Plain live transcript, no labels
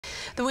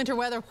The winter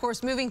weather, of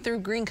course, moving through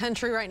green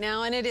country right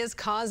now, and it is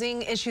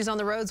causing issues on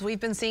the roads. We've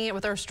been seeing it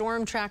with our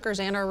storm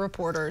trackers and our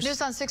reporters.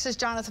 News on 6's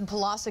Jonathan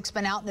Polassek's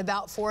been out and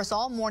about for us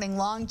all morning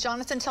long.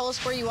 Jonathan, tell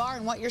us where you are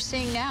and what you're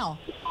seeing now.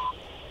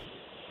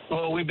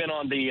 Well, we've been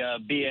on the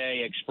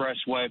BA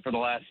Expressway for the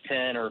last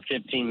 10 or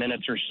 15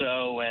 minutes or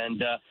so,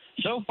 and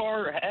so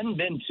far it hadn't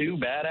been too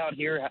bad out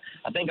here.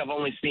 I think I've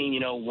only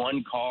seen,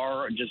 one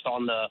car just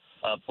on the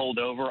pulled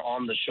over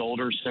on the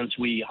shoulder since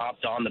we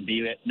hopped on the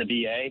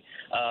BA.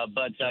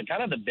 But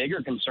kind of the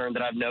bigger concern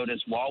that I've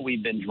noticed while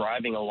we've been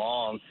driving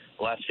along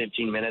the last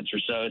 15 minutes or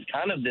so is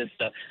kind of this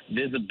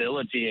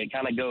visibility. It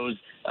kind of goes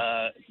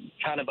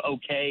kind of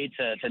okay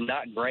to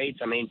not great.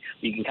 I mean,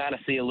 you can kind of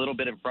see a little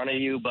bit in front of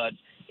you, but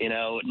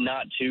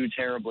not too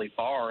terribly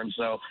far. And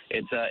so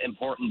it's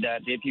important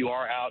that if you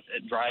are out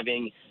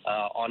driving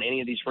on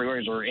any of these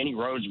freeways or any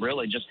roads,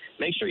 really, just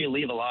make sure you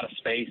leave a lot of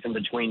space in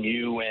between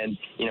you and,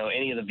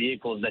 any of the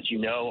vehicles that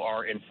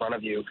are in front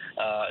of you.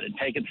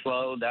 Take it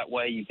slow. That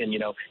way you can,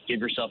 give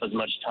yourself as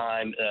much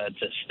time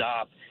to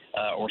stop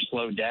or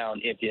slow down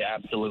if you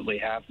absolutely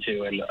have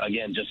to. And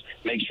again, just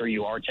make sure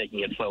you are taking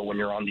it slow when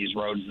you're on these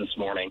roads this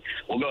morning.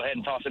 We'll go ahead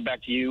and toss it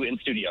back to you in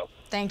studio.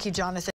 Thank you, Jonathan.